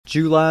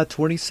July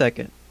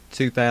 22nd,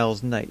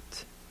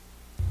 2008.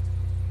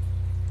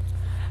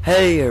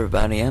 Hey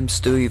everybody, I'm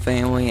Stewie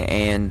Family,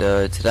 and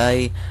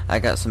today I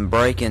got some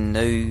breaking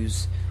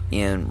news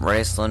in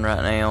wrestling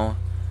right now.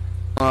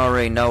 I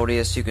already know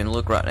this, you can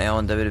look right now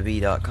on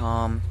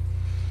WWE.com,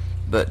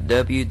 but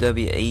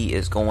WWE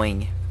is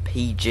going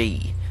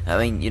PG. I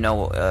mean,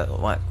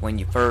 like when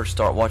you first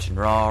start watching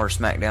Raw or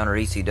Smackdown or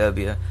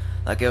ECW,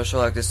 like it'll show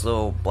like this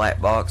little black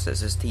box that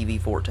says TV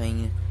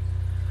 14.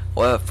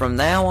 Well, from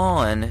now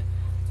on,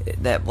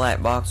 that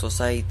black box will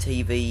say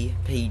TV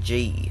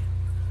PG.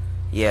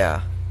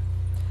 Yeah.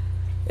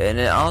 And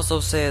it also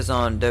says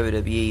on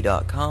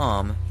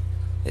WWE.com,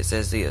 it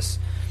says this: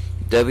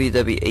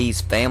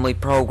 WWE's family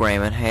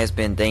programming has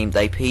been deemed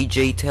a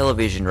PG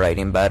television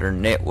rating by their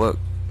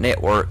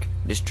network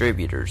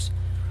distributors.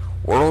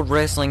 World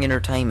Wrestling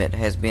Entertainment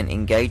has been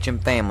engaging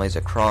families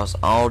across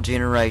all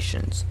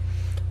generations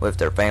with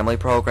their family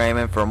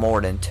programming for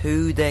more than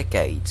 2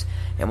 decades,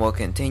 and will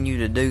continue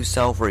to do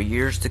so for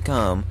years to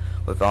come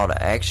with all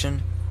the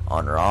action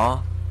on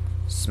Raw,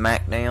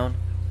 Smackdown,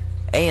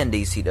 and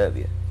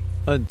ECW.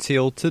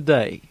 Until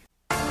today.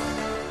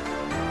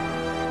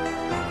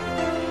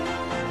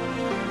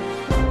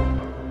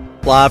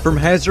 Live from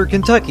Hazard,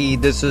 Kentucky,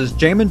 this is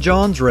Jammin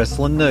John's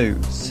Wrestling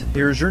News.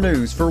 Here's your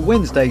news for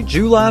Wednesday,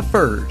 July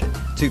 3rd,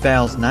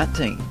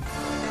 2019.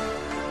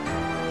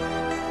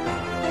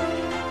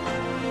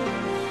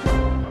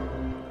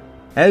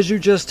 As you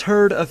just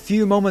heard a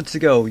few moments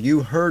ago,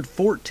 you heard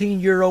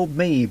 14-year-old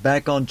me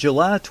back on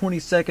July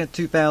 22nd,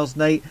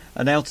 2008,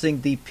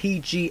 announcing the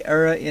PG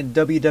era in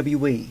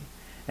WWE.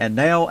 And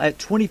now, at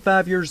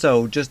 25 years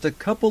old, just a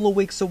couple of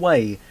weeks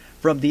away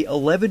from the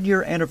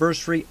 11-year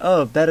anniversary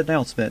of that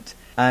announcement,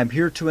 I am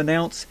here to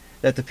announce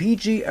that the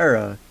PG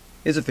era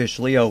is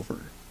officially over.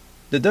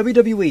 The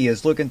WWE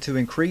is looking to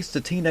increase the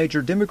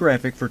teenager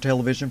demographic for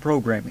television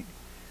programming.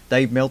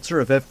 Dave Meltzer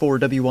of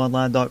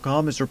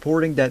F4WOnline.com is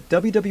reporting that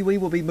WWE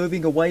will be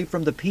moving away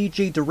from the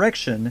PG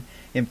direction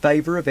in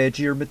favor of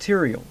edgier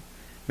material.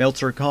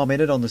 Meltzer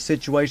commented on the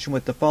situation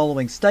with the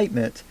following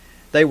statement: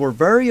 "They were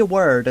very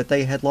aware that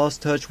they had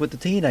lost touch with the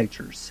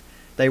teenagers.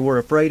 They were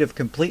afraid of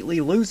completely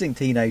losing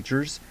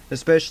teenagers,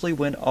 especially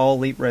when All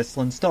Elite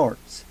Wrestling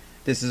starts.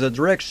 This is a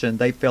direction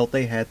they felt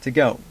they had to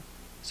go."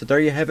 So there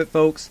you have it,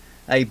 folks.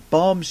 A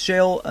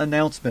bombshell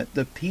announcement.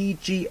 The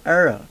PG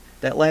era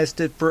that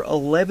lasted for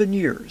 11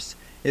 years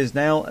is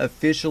now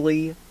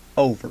officially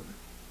over.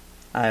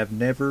 I have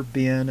never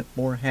been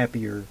more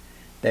happier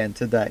than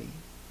today.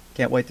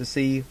 Can't wait to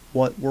see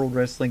what World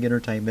Wrestling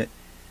Entertainment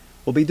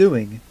will be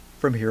doing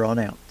from here on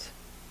out.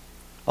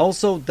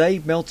 Also,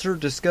 Dave Meltzer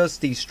discussed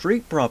the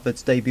Street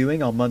Profits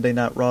debuting on Monday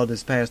Night Raw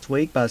this past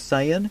week by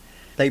saying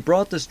they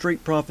brought the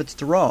Street Profits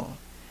to Raw.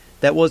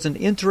 That was an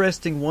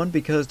interesting one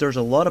because there's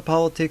a lot of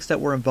politics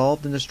that were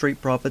involved in the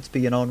Street Profits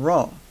being on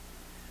Raw.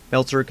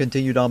 Meltzer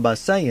continued on by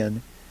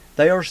saying,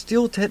 "They are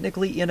still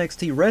technically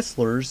NXT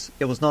wrestlers.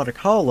 It was not a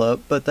call-up,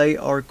 but they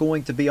are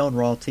going to be on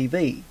Raw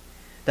TV.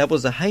 That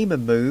was a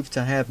Heyman move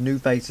to have new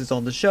faces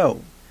on the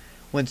show.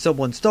 When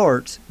someone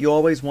starts, you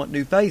always want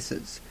new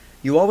faces.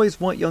 You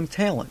always want young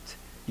talent.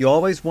 You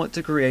always want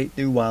to create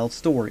new wild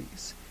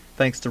stories."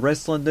 Thanks to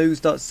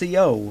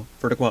WrestlingNews.co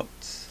for the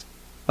quotes.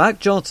 Mike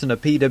Johnson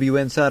of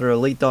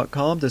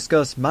PWInsiderElite.com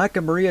discussed Mike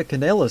and Maria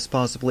Kanellis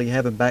possibly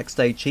having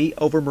backstage heat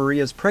over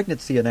Maria's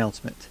pregnancy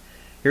announcement.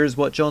 Here's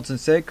what Johnson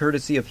said,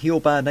 courtesy of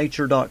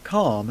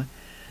HealByNature.com.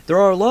 "There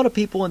are a lot of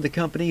people in the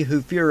company who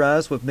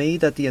theorized with me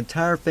that the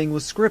entire thing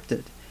was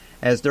scripted,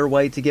 as their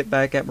way to get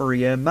back at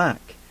Maria and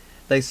Mike.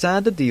 They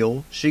signed a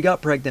deal, she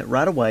got pregnant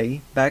right away,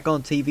 back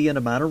on TV in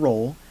a minor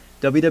role,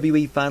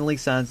 WWE finally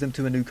signs them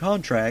to a new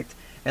contract,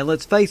 and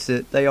let's face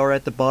it, they are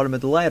at the bottom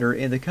of the ladder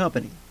in the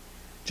company."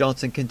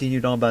 Johnson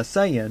continued on by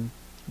saying,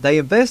 "They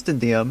invest in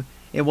them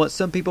in what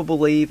some people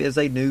believe is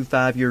a new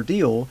 5-year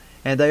deal,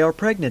 and they are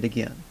pregnant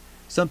again.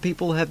 Some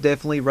people have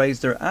definitely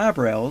raised their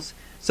eyebrows.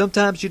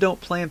 Sometimes you don't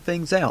plan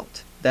things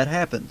out. That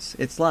happens.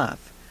 It's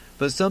life.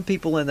 But some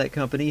people in that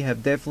company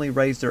have definitely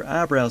raised their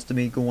eyebrows to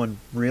me going,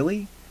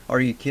 really? Are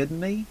you kidding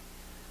me?"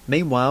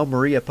 Meanwhile,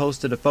 Maria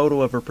posted a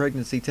photo of her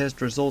pregnancy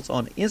test results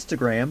on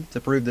Instagram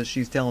to prove that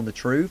she's telling the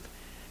truth,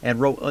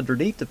 and wrote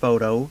underneath the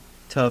photo,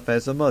 "Tough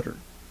as a mudder."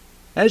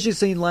 As you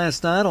seen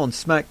last night on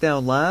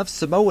Smackdown Live,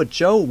 Samoa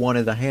Joe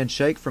wanted a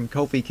handshake from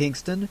Kofi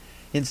Kingston.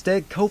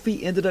 Instead,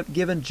 Kofi ended up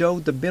giving Joe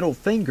the middle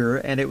finger,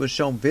 and it was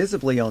shown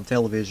visibly on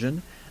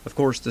television. Of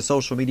course, the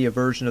social media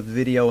version of the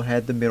video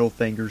had the middle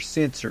finger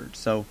censored,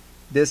 so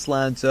this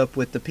lines up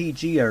with the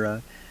PG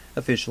era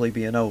officially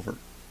being over.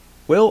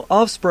 Well,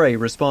 Ospreay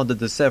responded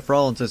to Seth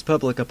Rollins'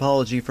 public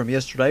apology from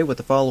yesterday with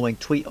the following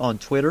tweet on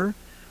Twitter.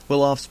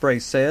 Will Ospreay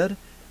said,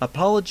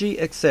 "Apology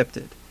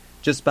accepted.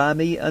 Just buy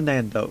me a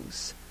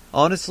Nando's.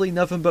 Honestly,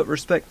 nothing but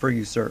respect for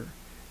you, sir.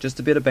 Just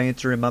a bit of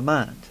banter in my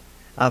mind.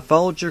 I've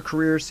followed your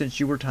career since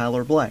you were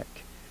Tyler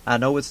Black. I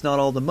know it's not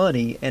all the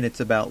money, and it's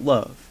about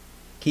love.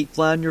 Keep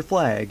flying your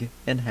flag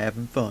and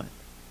having fun."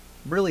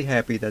 I'm really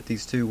happy that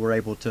these two were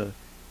able to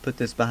put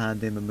this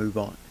behind them and move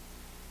on.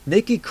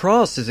 Nikki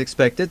Cross is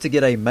expected to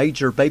get a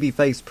major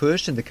babyface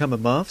push in the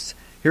coming months.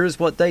 Here is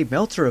what Dave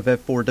Meltzer of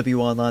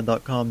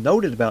F4WOnline.com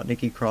noted about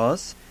Nikki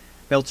Cross.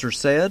 Meltzer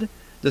said,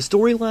 "The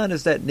storyline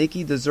is that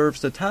Nikki deserves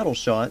the title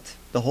shot.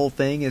 The whole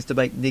thing is to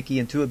make Nikki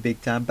into a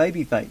big-time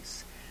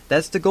babyface.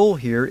 That's the goal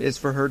here, is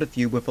for her to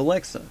feud with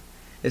Alexa.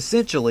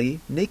 Essentially,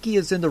 Nikki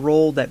is in the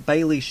role that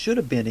Bayley should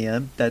have been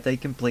in that they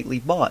completely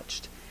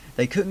botched.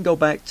 They couldn't go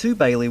back to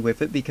Bayley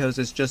with it because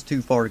it's just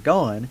too far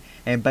gone,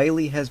 and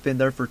Bayley has been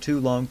there for too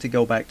long to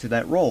go back to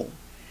that role.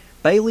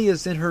 Bayley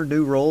is in her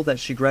new role that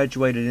she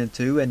graduated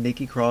into, and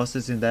Nikki Cross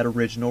is in that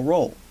original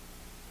role."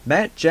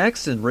 Matt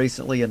Jackson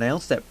recently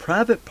announced that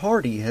Private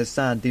Party has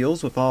signed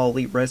deals with All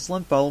Elite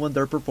Wrestling following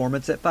their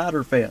performance at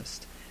Fyter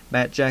Fest.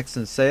 Matt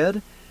Jackson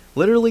said,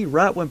 "Literally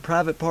right when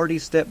Private Party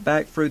stepped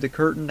back through the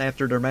curtain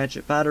after their match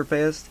at Fyter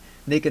Fest,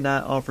 Nick and I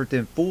offered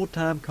them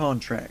full-time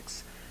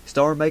contracts.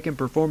 Star-making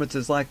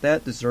performances like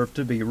that deserve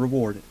to be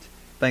rewarded."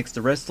 Thanks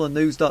to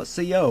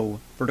WrestlingNews.co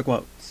for the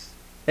quotes.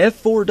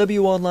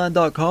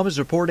 F4WOnline.com is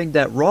reporting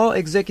that Raw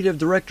Executive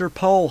Director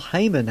Paul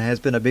Heyman has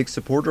been a big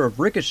supporter of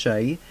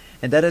Ricochet,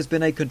 and that has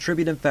been a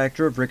contributing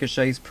factor of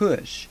Ricochet's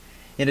push.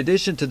 In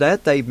addition to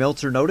that, Dave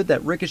Meltzer noted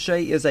that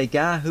Ricochet is a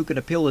guy who can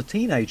appeal to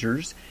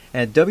teenagers,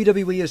 and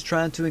WWE is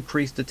trying to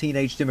increase the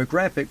teenage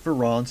demographic for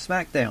Raw and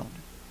Smackdown.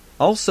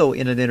 Also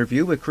in an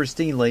interview with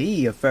Christine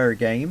Lee of Fair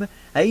Game,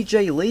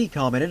 AJ Lee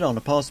commented on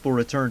a possible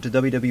return to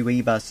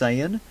WWE by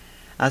saying,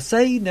 "I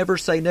say never.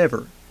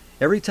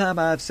 Every time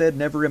I've said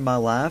never in my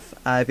life,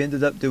 I've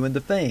ended up doing the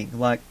thing,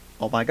 like,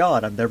 oh my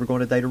god, I'm never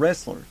going to date a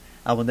wrestler.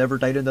 I will never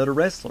date another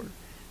wrestler.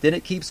 Then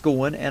it keeps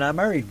going and I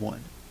married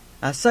one.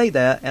 I say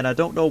that and I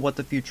don't know what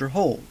the future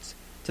holds.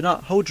 To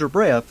not hold your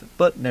breath,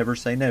 but never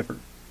say never."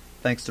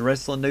 Thanks to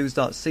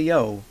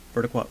WrestlingNews.co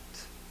for the quote.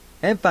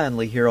 And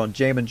finally, here on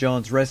Jammin'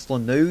 John's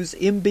Wrestling News,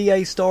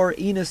 NBA star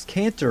Enes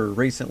Kanter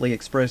recently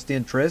expressed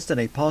interest in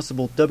a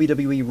possible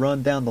WWE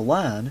run down the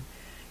line.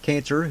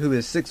 Kanter, who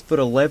is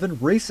 6'11",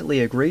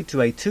 recently agreed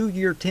to a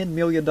 2-year $10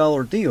 million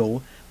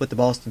deal with the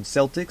Boston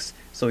Celtics,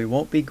 so he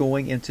won't be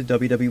going into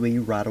WWE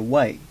right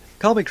away.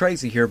 Call me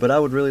crazy here, but I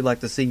would really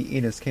like to see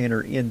Enes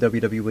Kanter in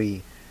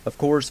WWE. Of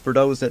course, for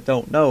those that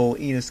don't know,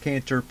 Enes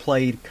Kanter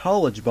played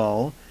college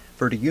ball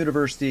for the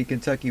University of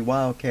Kentucky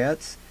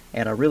Wildcats,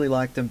 and I really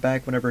liked him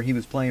back whenever he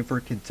was playing for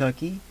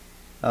Kentucky.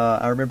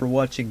 I remember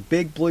watching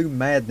Big Blue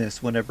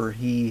Madness whenever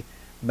he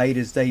made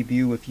his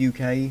debut with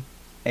UK,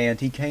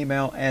 and he came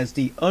out as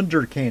the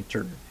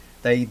Undercanter.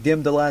 They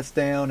dimmed the lights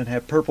down and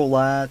had purple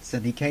lights,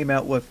 and he came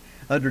out with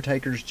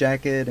Undertaker's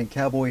jacket and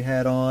cowboy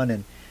hat on,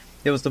 and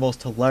it was the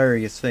most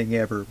hilarious thing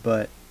ever.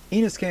 But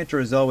Enes Kanter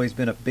has always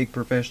been a big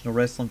professional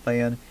wrestling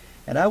fan,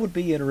 and I would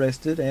be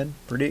interested and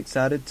pretty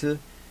excited to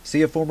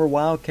see a former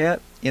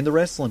Wildcat in the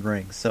wrestling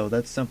ring, so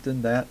that's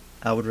something that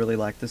I would really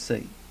like to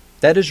see.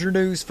 That is your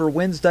news for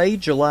Wednesday,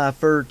 July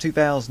 3rd,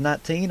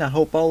 2019. I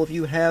hope all of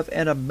you have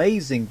an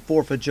amazing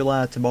 4th of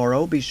July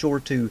tomorrow. Be sure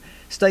to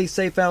stay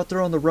safe out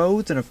there on the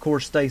roads, and of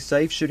course stay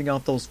safe shooting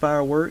off those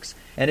fireworks.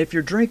 And if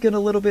you're drinking a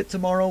little bit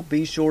tomorrow,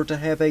 be sure to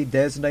have a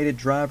designated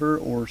driver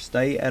or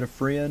stay at a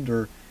friend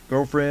or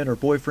girlfriend or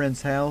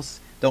boyfriend's house.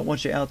 Don't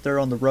want you out there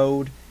on the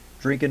road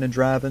drinking and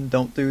driving.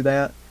 Don't do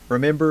that.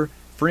 Remember,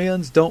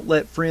 friends don't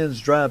let friends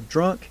drive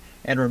drunk.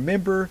 And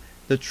remember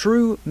the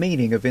true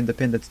meaning of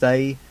Independence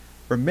Day.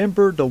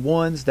 Remember the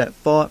ones that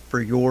fought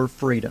for your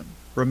freedom.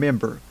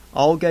 Remember,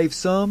 all gave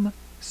some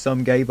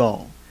gave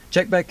all.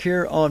 Check back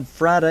here on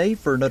Friday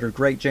for another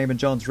great Jammin'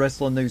 John's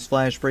Wrestling News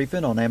Flash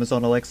Briefing on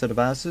Amazon Alexa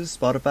devices,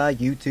 Spotify,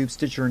 YouTube,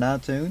 Stitcher, and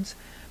iTunes.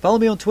 Follow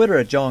me on Twitter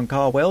at John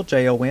Caldwell,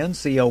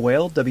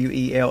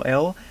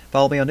 JONCOLWELL.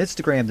 Follow me on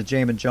Instagram, The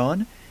Jammin'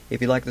 John.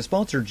 If you'd like to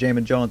sponsor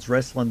Jammin' John's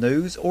Wrestling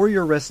News or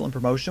your wrestling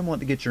promotion,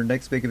 want to get your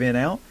next big event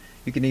out,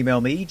 you can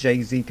email me,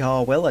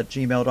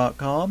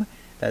 jzcaldwell@gmail.com.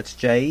 That's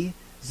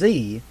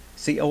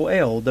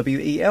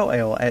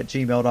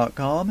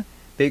JZCOLWELL@gmail.com.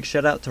 Big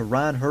shout out to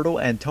Ryan Hurdle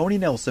and Tony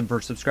Nelson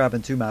for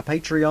subscribing to my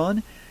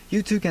Patreon.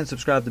 You too can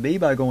subscribe to me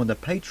by going to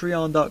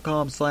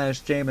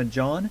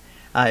patreon.com/jamandjohn.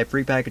 I have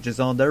free packages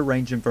on there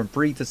ranging from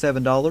free to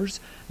 $7.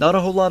 Not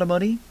a whole lot of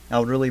money. I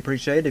would really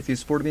appreciate it if you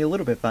supported me a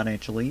little bit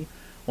financially.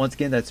 Once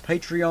again, that's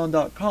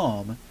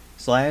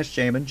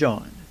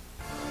patreon.com/jamandjohn.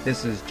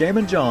 This is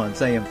Jammin' John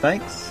saying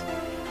thanks,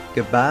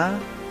 goodbye,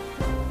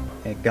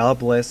 and God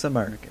bless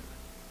America.